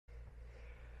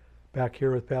Back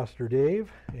here with Pastor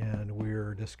Dave, and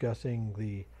we're discussing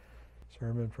the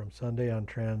sermon from Sunday on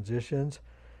transitions.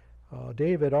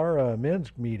 Dave, at our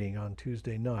men's meeting on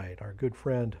Tuesday night, our good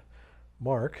friend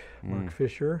Mark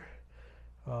Fisher,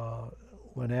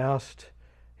 when asked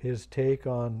his take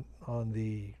on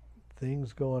the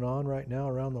things going on right now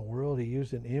around the world, he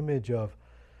used an image of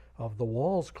the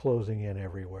walls closing in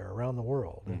everywhere around the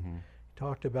world. And he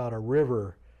talked about a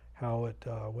river, how it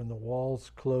when the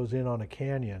walls close in on a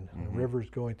canyon, the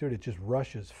river's going through it, it just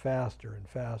rushes faster and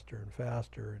faster and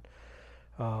faster.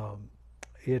 And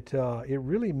it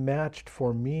really matched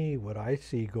for me what I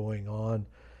see going on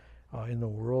in the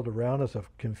world around us of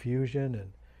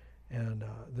confusion and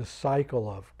the cycle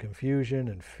of confusion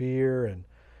and fear and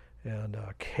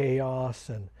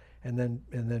chaos and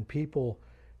then people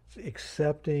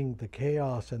accepting the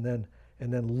chaos and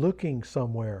then looking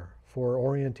somewhere for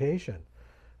orientation,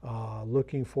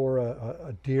 looking for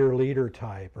a dear leader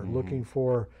type, or looking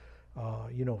for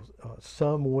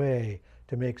some way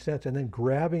to make sense, and then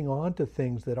grabbing onto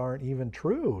things that aren't even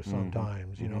true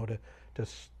sometimes,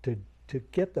 to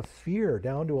get the fear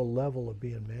down to a level of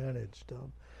being managed.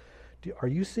 Are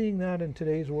you seeing that in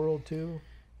today's world too?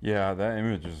 Yeah, that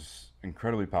image is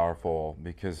incredibly powerful,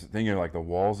 because thinking of like the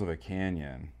walls of a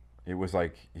canyon, it was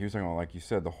like he was talking about, like you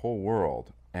said, the whole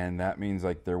world. And that means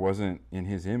like there wasn't, in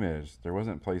his image, there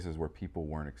wasn't places where people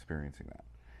weren't experiencing that.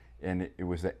 And it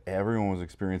was that everyone was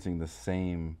experiencing the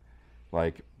same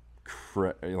like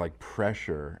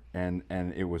pressure, and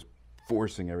it was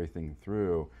forcing everything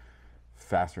through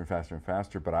faster and faster and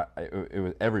faster. But it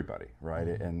was everybody, right?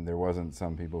 And there wasn't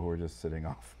some people who were just sitting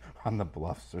off on the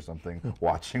bluffs or something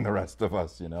watching the rest of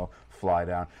us, fly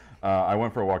down. I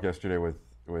went for a walk yesterday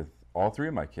with all three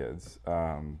of my kids,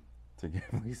 to give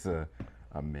Lisa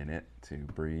a minute to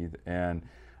breathe. And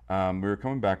we were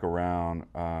coming back around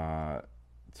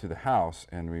to the house,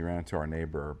 and we ran into our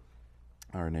neighbor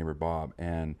Bob,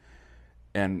 and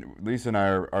Lisa and I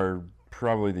are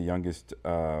probably the youngest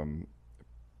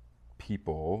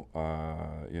people,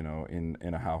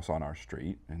 in a house on our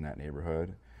street in that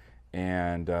neighborhood,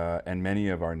 and many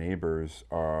of our neighbors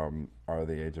are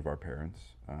the age of our parents,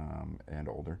 and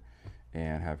older,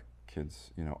 and have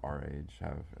kids, our age,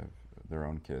 have their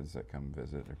own kids that come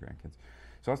visit, their grandkids.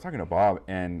 So I was talking to Bob,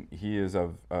 and he is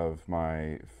of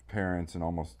my parents and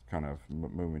almost kind of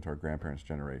moving to our grandparents'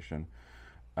 generation,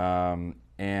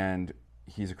 and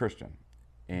he's a Christian,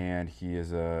 and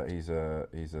he's a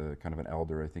kind of an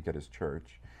elder, I think, at his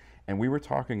church. And we were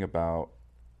talking about,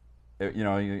 I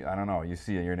don't know, you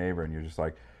see your neighbor and you're just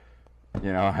like,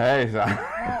 hey,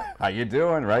 how you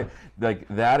doing, right? Like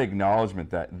that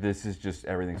acknowledgement that this is just,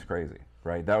 everything's crazy,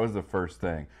 right? That was the first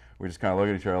thing. We just kind of look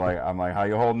at each other like, I'm like, how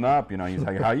you holding up? He's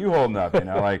like, how you holding up?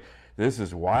 Like, this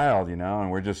is wild,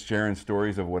 and we're just sharing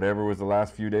stories of whatever was the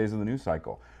last few days of the news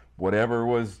cycle, whatever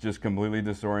was just completely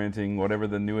disorienting, whatever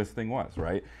the newest thing was,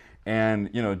 right?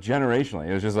 And, generationally,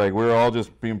 it was just like, we're all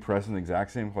just being pressed in the exact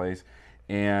same place.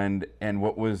 And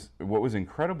what was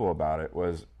incredible about it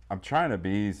was, I'm trying to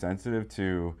be sensitive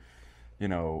to,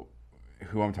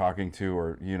 who I'm talking to,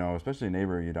 or, especially a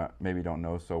neighbor you maybe don't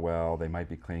know so well. They might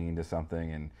be clinging to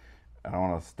something, and I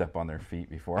don't want to step on their feet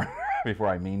before before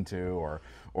I mean to,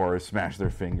 or smash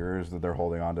their fingers that they're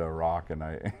holding onto a rock. And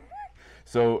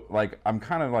so like I'm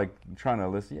kind of like trying to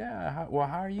listen. Yeah, how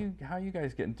are you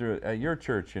guys getting through it at your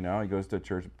church? He goes to a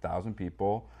church, 1,000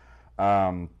 people,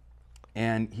 and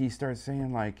he starts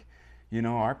saying like,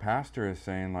 our pastor is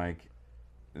saying like,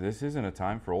 this isn't a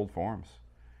time for old forms.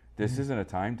 This isn't a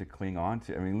time to cling on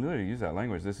to. I mean, literally use that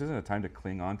language. This isn't a time to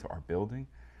cling on to our building.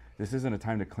 This isn't a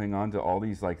time to cling on to all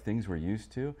these like things we're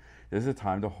used to. This is a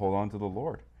time to hold on to the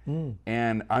Lord.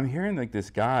 And I'm hearing like this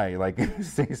guy like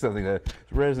say something that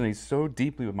resonates so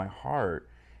deeply with my heart.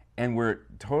 And we're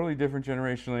totally different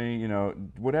generationally,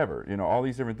 whatever, all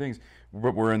these different things.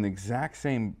 But we're in the exact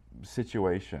same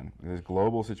situation, this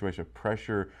global situation of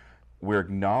pressure. We're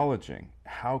acknowledging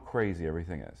how crazy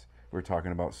everything is. We're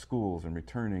talking about schools and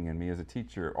returning, and me as a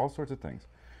teacher, all sorts of things.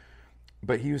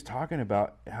 But he was talking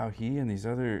about how he and these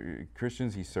other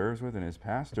Christians he serves with and his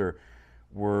pastor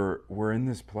were in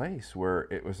this place where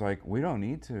it was like, we don't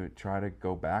need to try to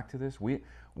go back to this. We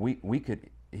could,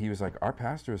 he was like, our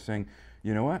pastor is saying,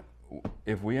 you know what?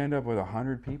 If we end up with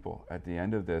 100 people at the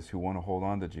end of this who want to hold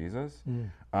on to Jesus,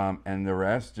 and the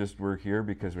rest just were here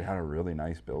because we had a really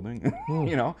nice building,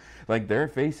 like they're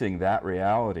facing that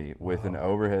reality with an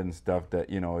overhead and stuff that,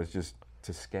 is just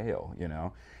to scale,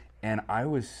 And I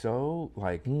was so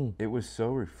like, it was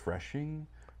so refreshing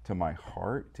to my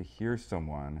heart to hear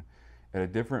someone at a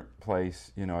different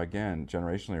place, again,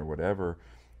 generationally or whatever,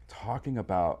 talking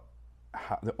about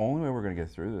the only way we're going to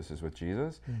get through this is with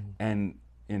Jesus, and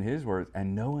in His words,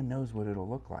 and no one knows what it'll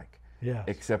look like. Yes.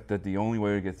 Except that the only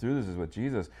way to get through this is with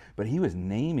Jesus. But He was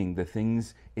naming the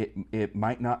things it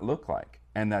might not look like,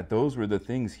 and that those were the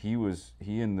things he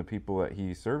and the people that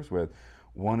He serves with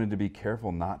wanted to be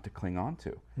careful not to cling on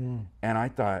to. And I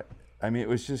thought, I mean, it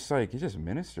was just like, it just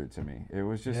ministered to me. It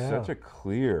was just such a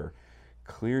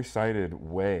clear-sighted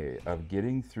way of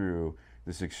getting through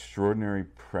this extraordinary,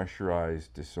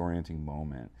 pressurized, disorienting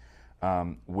moment,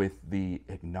 with the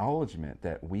acknowledgement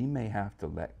that we may have to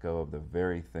let go of the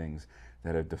very things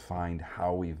that have defined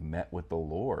how we've met with the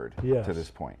Lord to this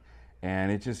point.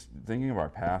 And it just, thinking of our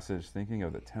passage, thinking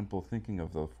of the temple, thinking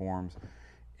of the forms,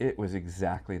 it was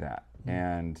exactly that.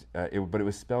 And but it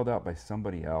was spelled out by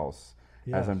somebody else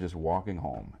as I'm just walking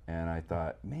home. And I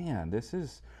thought, man,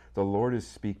 the Lord is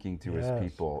speaking to His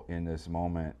people in this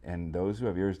moment. And those who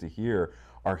have ears to hear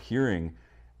are hearing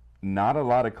not a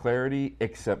lot of clarity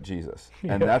except Jesus.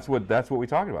 And that's what we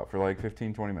talked about for like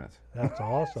 15, 20 minutes. That's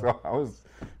awesome. So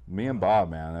me and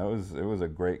Bob, man, it was a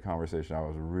great conversation. I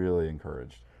was really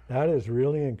encouraged. That is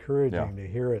really encouraging to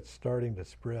hear it starting to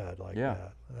spread like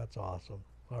that. That's awesome.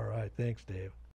 All right. Thanks, Dave.